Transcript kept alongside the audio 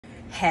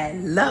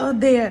Hello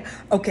there.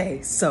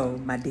 Okay, so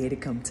my daddy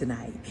come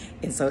tonight,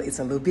 and so it's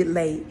a little bit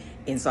late,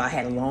 and so I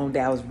had a long day.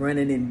 I was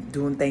running and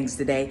doing things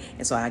today,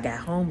 and so I got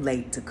home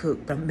late to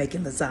cook. But I'm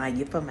making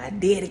lasagna for my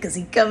daddy because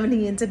he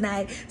coming in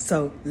tonight.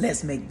 So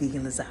let's make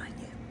vegan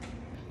lasagna.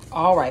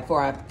 All right,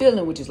 for our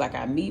filling, which is like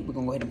our meat, we're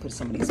gonna go ahead and put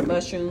some of these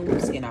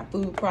mushrooms in our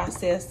food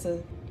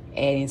processor,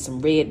 add in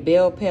some red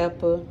bell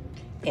pepper,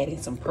 add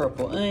in some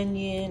purple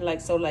onion,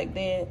 like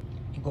that,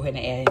 and go ahead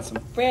and add in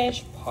some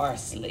fresh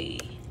parsley.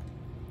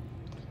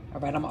 All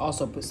right, I'm gonna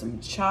also put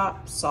some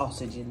chopped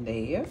sausage in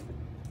there.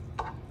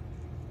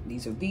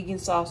 These are vegan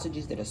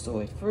sausages that are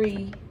soy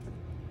free.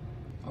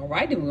 All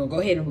right, then we're gonna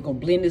go ahead and we're gonna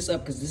blend this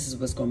up because this is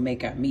what's gonna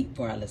make our meat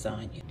for our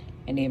lasagna.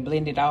 And then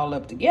blend it all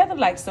up together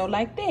like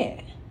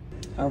that.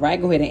 All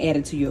right, go ahead and add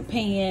it to your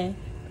pan.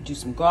 Put you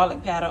some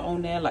garlic powder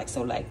on there like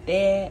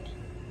that.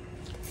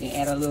 Then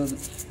add a little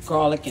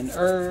garlic and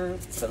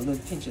herb, put a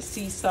little pinch of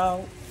sea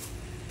salt.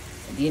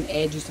 And then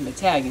add you some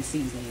Italian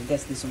seasoning.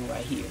 That's this one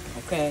right here,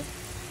 okay?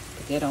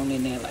 Put that on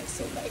in there like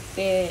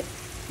that.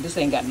 This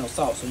ain't got no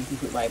salt, so you can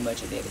put right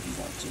much of that if you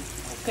want to,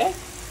 okay?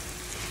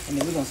 And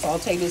then we're gonna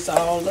saute this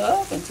all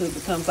up until it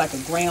becomes like a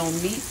ground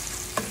meat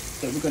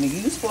that we're gonna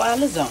use for our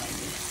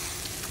lasagna.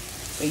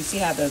 So you see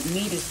how the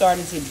meat is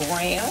starting to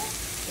brown?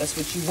 That's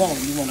what you want.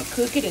 You wanna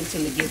cook it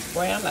until it gets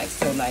brown like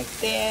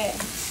that.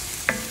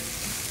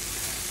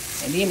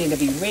 And then it'll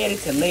be ready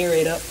to layer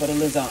it up for the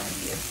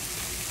lasagna.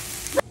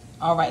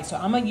 All right, so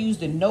I'm gonna use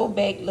the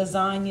no-bake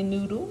lasagna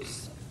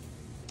noodles.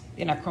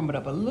 Then I crumbled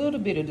up a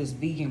little bit of this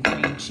vegan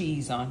cream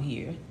cheese on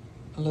here.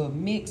 A little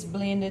mixed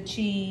blend of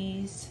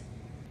cheese.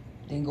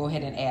 Then go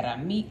ahead and add our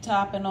meat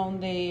topping on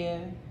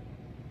there.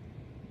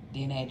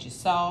 Then add your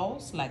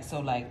sauce, like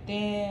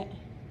that.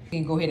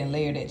 Then go ahead and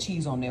layer that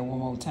cheese on there one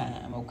more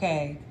time,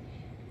 okay?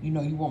 You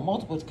know you want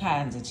multiple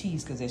kinds of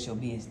cheese because that's your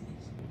business.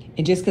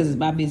 And just because it's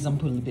my business, I'm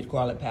putting a little bit of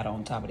garlic powder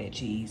on top of that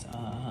cheese,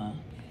 And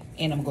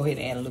I'm going to go ahead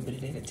and add a little bit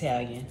of that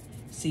Italian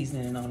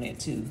seasoning on there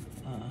too,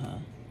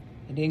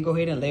 And then go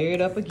ahead and layer it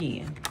up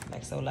again,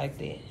 like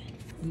that.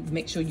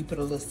 Make sure you put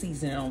a little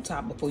seasoning on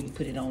top before you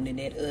put it on in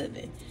that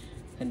oven.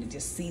 And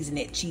just season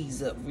that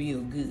cheese up real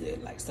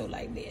good, like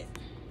that.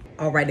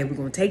 All right, then we're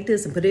gonna take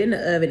this and put it in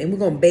the oven and we're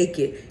gonna bake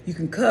it. You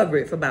can cover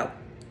it for about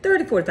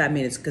 30, 45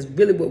 minutes because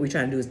really what we're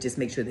trying to do is just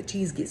make sure the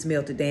cheese gets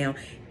melted down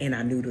and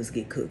our noodles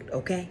get cooked,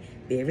 okay?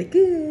 Very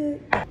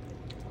good.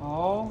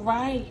 All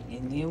right,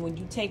 and then when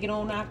you take it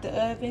on out the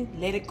oven,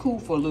 let it cool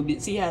for a little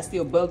bit. See how it's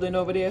still bubbling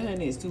over there,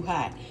 honey? It's too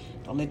hot.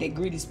 Don't let that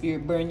greedy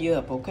spirit burn you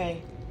up,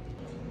 okay?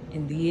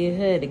 And then,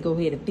 honey, go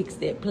ahead and fix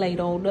that plate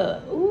on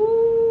up.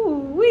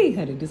 Ooh, wee,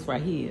 honey, this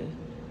right here.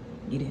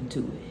 Get into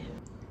it.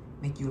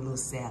 Make you a little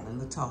salad, a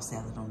little tossed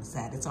salad on the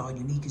side. That's all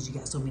you need because you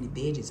got so many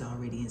veggies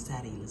already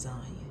inside of your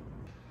lasagna.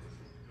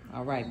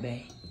 All right,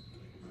 babe.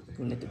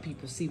 Gonna let the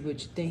people see what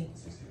you think.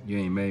 You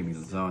ain't made me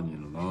lasagna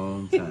in a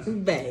long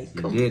time. Babe,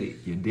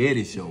 Your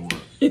daddy show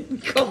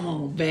up. Come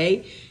on,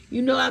 babe.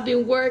 You know I've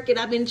been working,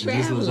 I've been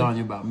traveling. Is this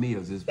lasagna about me or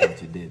is this about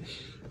your daddy?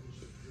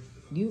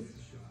 You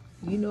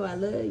know I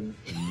love you.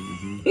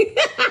 Mm-hmm.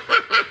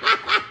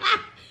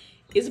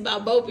 It's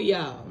about both of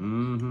y'all.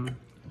 Mm-hmm.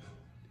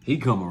 He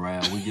come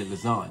around, we get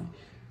lasagna.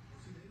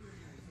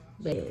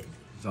 Babe.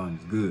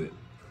 Lasagna's good.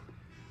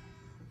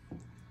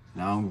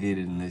 Now I don't get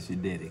it unless your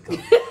daddy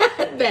comes.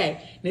 Babe,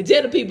 now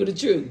tell the people the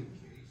truth.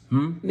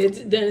 Hmm?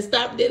 Then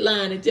stop that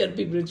line and tell the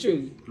people the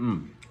truth.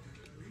 Mm.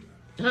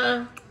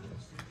 Huh?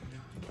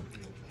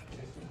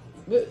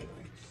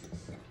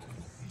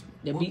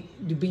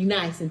 Be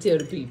nice and tell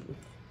the people.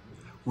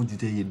 What'd you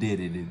tell your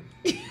daddy then?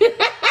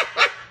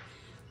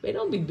 Man,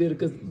 don't be bitter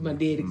because my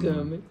daddy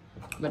coming.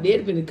 My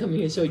daddy finna come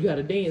here and show you how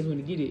to dance when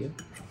he get here.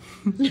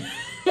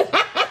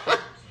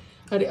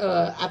 Honey,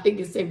 I think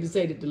it's safe to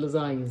say that the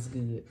lasagna is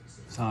good.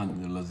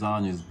 Son, the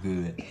lasagna's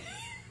good.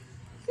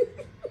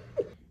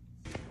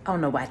 I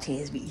don't know why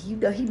Chance be. He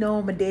know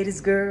I'm my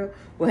daddy's girl.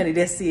 Well, honey,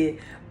 that's it.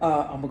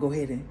 I'm gonna go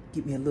ahead and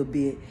get me a little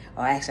bit.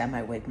 Or actually, I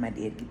might wait for my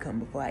daddy to come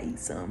before I eat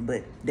some.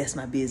 But that's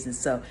my business.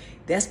 So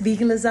that's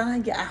vegan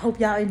lasagna. I hope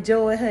y'all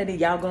enjoy, honey.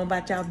 Y'all going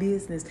about y'all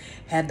business.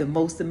 Have the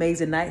most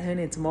amazing night,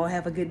 honey. And tomorrow,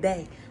 have a good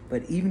day.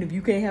 But even if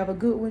you can't have a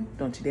good one,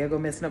 don't you dare go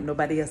messing up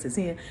nobody else's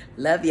here.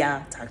 Love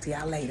y'all. Talk to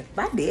y'all later.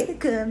 My daddy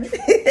coming.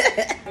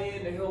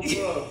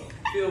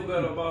 Feel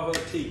better about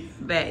her teeth.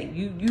 Babe,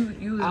 you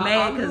was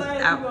mad because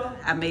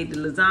I made the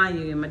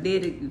lasagna and my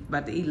daddy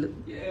about to eat.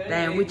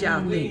 Damn, what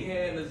y'all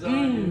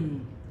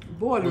think?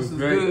 Boy, this is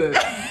good.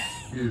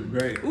 It's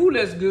great. Ooh,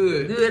 that's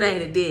good. Good,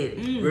 ain't it,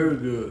 daddy? Very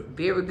good.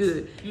 Very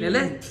good.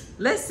 Now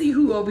let's see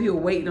who over here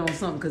waiting on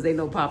something because they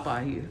know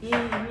Papa here.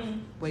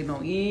 Waiting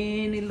on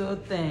any little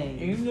thing.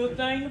 Any little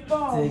thing to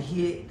fall. To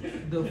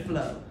hit the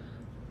flow.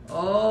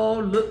 Oh,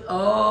 look.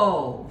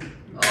 Oh.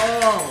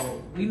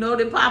 You know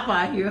that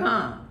Papa here,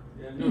 huh?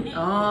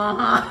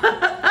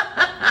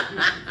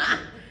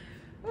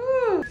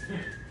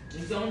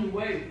 It's on the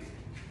way.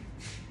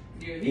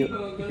 Yeah, you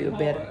feel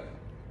better?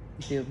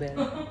 You feel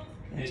better?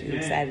 Aren't you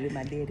excited that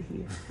my daddy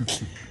here?